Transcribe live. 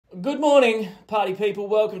Good morning, party people.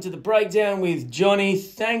 Welcome to the Breakdown with Johnny.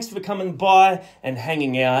 Thanks for coming by and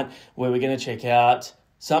hanging out, where we're going to check out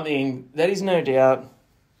something that is no doubt...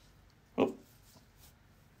 Oh,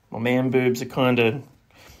 my man boobs are kind of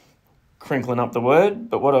crinkling up the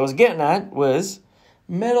word, but what I was getting at was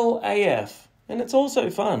Metal AF. And it's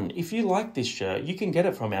also fun. If you like this shirt, you can get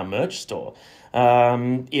it from our merch store.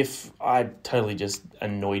 If I totally just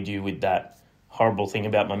annoyed you with that horrible thing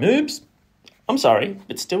about my moobs, I'm sorry,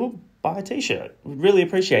 but still buy a t-shirt. We'd really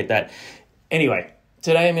appreciate that. Anyway,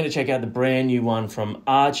 today I'm going to check out the brand new one from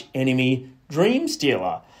Arch Enemy Dream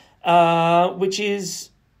Stealer, which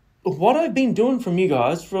is what I've been doing from you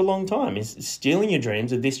guys for a long time, is stealing your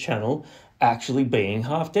dreams of this channel actually being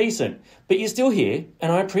half decent. But you're still here, and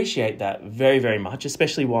I appreciate that very, very much,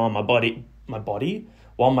 especially while my body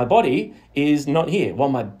is not here, while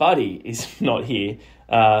my buddy is not here,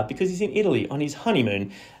 because he's in Italy on his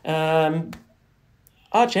honeymoon.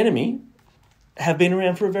 Arch Enemy have been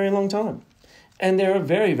around for a very long time, and they're a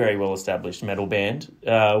very, very well-established metal band.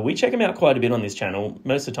 We check them out quite a bit on this channel.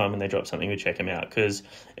 Most of the time when they drop something, we check them out because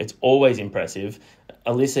it's always impressive.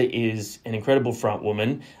 Alyssa is an incredible front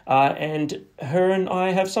woman, and her and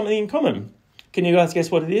I have something in common. Can you guys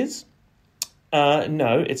guess what it is?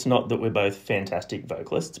 No, it's not that we're both fantastic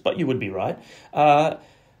vocalists, but you would be right. Her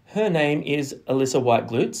name is Alyssa White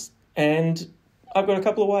Glutes, and I've got a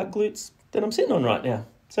couple of white glutes that I'm sitting on right now.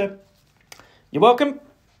 So, you're welcome.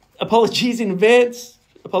 Apologies in advance.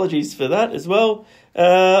 Apologies for that as well.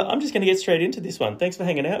 I'm just going to get straight into this one. Thanks for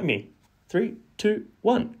hanging out with me. 3, 2,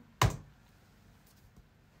 1.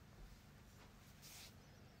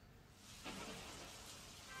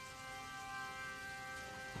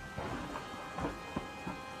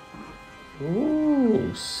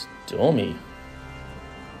 Ooh, stormy.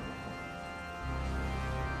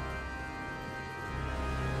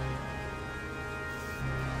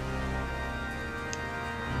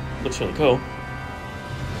 Looks really cool.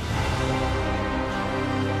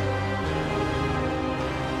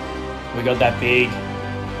 We got that big,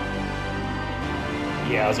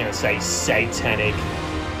 I was going to say satanic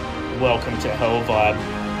welcome to hell vibe.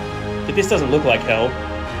 But this doesn't look like hell.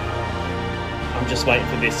 I'm just waiting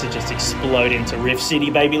for this to just explode into Rift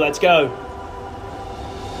City, baby. Let's go.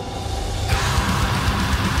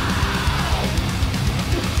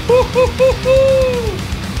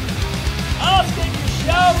 Ask and you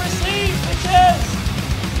shall receive, bitches!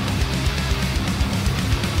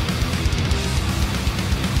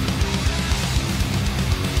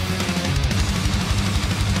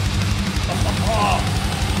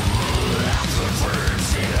 After dreams,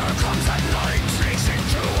 here comes at night, chasing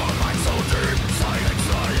through our minds so deep. Silence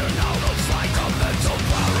flying out of sight, a mental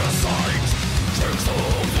parasite. Takes the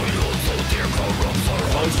whole wheel, so dear corrupts our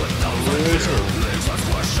hearts with fear. Makes us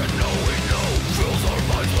question, knowing no. Fills our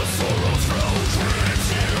minds with sorrow's flow. Dreams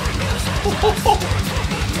here knows our past. Turns from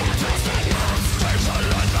the to tasting worms. Takes a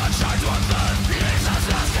light that shines with them. Leaves us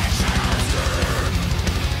lost and shattered.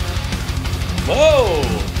 Whoa!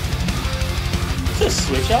 Is this a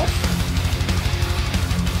switch up?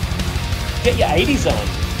 Get your 80s on.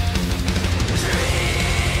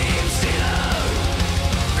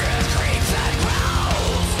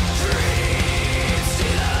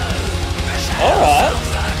 Alright.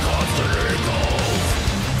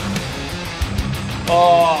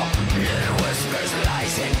 Oh.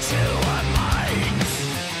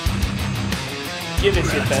 Give it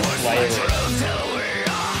your best flavor.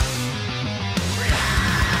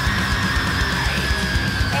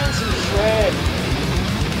 And some shred.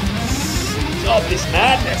 Stop this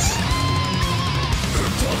madness.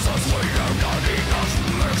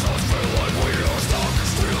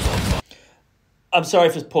 I'm sorry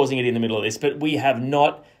for pausing it in the middle of this, but we have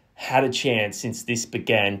not had a chance since this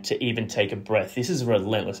began to even take a breath. This is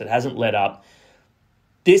relentless. It hasn't let up.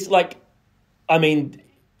 This,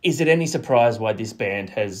 is it any surprise why this band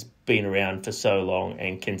has been around for so long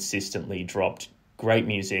and consistently dropped great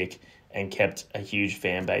music and kept a huge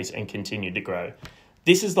fan base and continued to grow?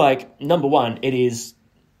 This is number one, it is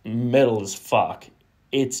metal as fuck.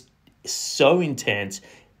 It's so intense.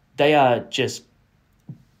 They are just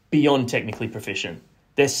beyond technically proficient.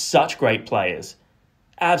 They're such great players.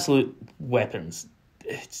 Absolute weapons.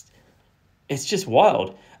 It's just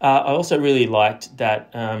wild. I also really liked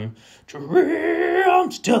that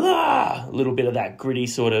Dream Stealer, a little bit of that gritty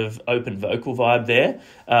sort of open vocal vibe there.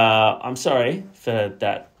 I'm sorry for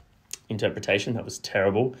that interpretation. That was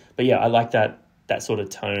terrible. But yeah, I like that sort of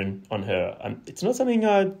tone on her. It's not something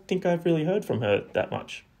I think I've really heard from her that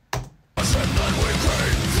much.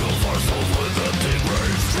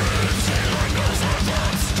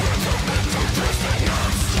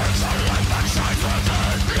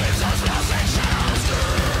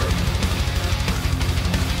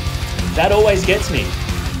 That always gets me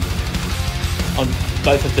on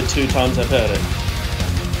both of the 2 times I've heard it.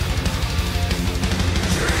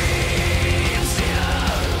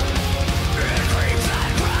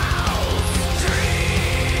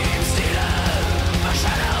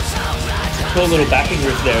 Cool little backing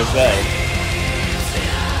riff there as well.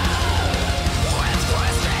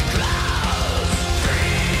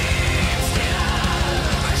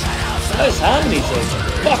 Those harmonies are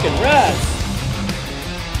fucking rad.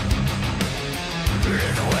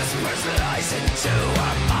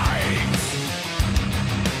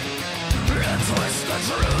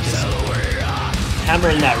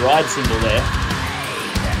 Hammering that ride cymbal there.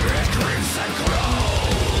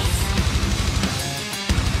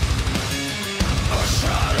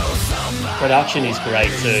 Production is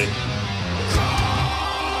great too.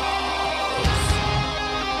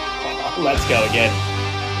 Let's go again.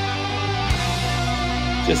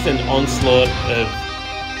 Just an onslaught of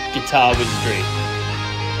guitar wizardry.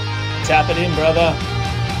 Tap it in, brother.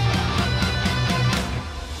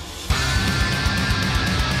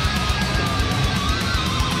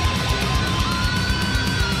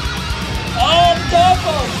 Oh,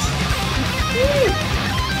 doubles!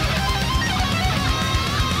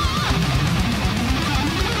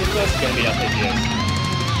 Of course it's going to be up at yes.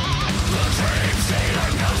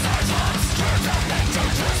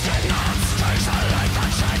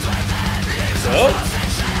 So?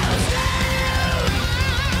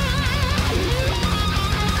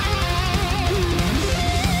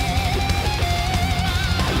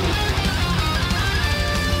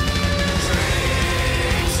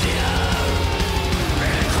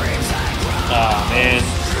 Oh man,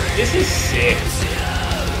 this is sick.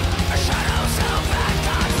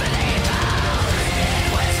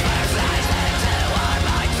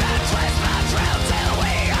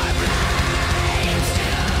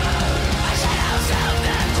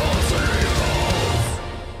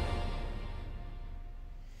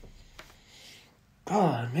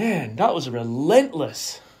 Oh man, that was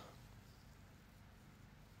relentless.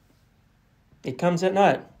 It comes at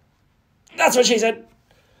night. That's what she said.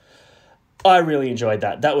 I really enjoyed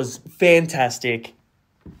that. That was fantastic.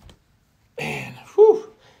 Man,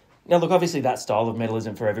 whew. Now look, obviously that style of metal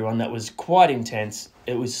isn't for everyone. That was quite intense.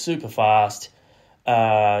 It was super fast.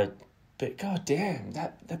 But goddamn,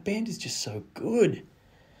 that band is just so good.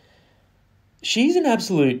 She's an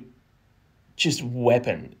absolute just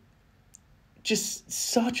weapon. Just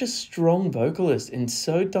such a strong vocalist and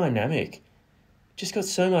so dynamic. Just got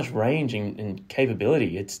so much range and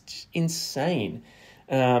capability. It's just insane.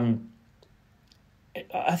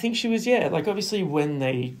 I think she was, obviously when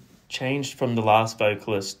they changed from the last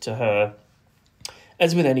vocalist to her,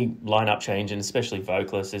 as with any lineup change, and especially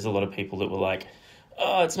vocalists, there's a lot of people that were like,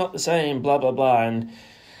 oh, it's not the same, blah, blah, blah. And,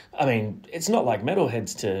 I mean, it's not like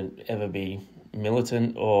metalheads to ever be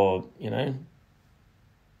militant or,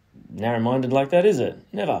 narrow-minded like that, is it?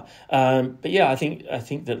 Never. But yeah, I think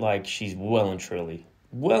that, like, she's well and truly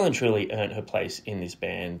earned her place in this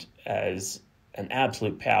band as an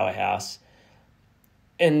absolute powerhouse.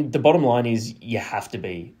 And the bottom line is you have to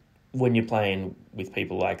be when you're playing with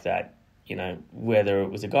people like that, whether it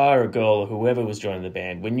was a guy or a girl or whoever was joining the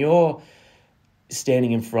band. When you're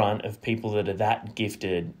standing in front of people that are that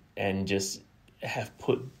gifted and just have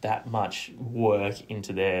put that much work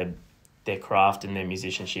into their craft and their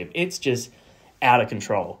musicianship, it's just out of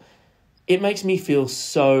control. It makes me feel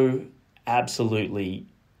so absolutely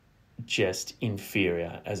just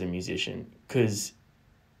inferior as a musician because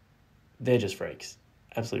they're just freaks.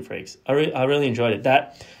 Absolute freaks. I really enjoyed it.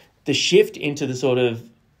 The shift into the sort of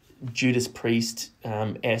Judas Priest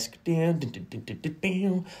esque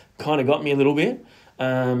kind of got me a little bit.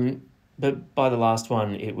 But by the last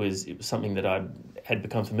one, it was something that I had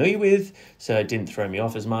become familiar with, so it didn't throw me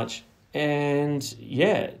off as much. And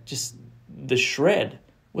yeah, just the shred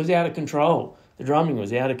was out of control. The drumming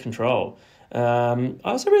was out of control. I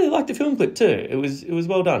also really liked the film clip too. It was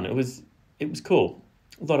well done. It was cool.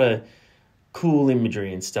 A lot of cool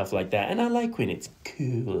imagery and stuff like that. And I like when it's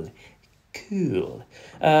cool.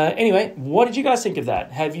 Anyway, what did you guys think of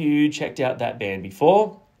that? Have you checked out that band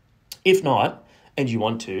before? If not, and you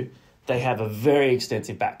want to, they have a very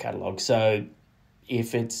extensive back catalogue. So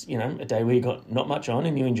if it's, a day where you got not much on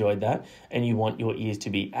and you enjoyed that and you want your ears to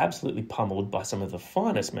be absolutely pummeled by some of the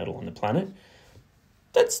finest metal on the planet,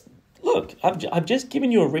 I've just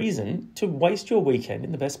given you a reason to waste your weekend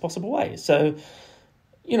in the best possible way. So,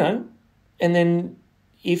 and then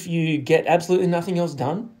if you get absolutely nothing else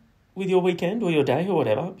done with your weekend or your day or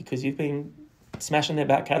whatever, because you've been smashing their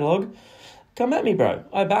back catalogue, come at me, bro.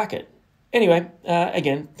 I back it. Anyway,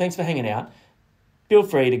 again, thanks for hanging out. feel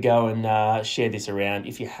free to go and share this around.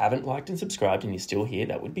 If you haven't liked and subscribed and you're still here,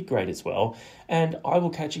 that would be great as well. And I will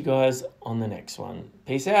catch you guys on the next one.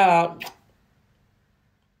 Peace out.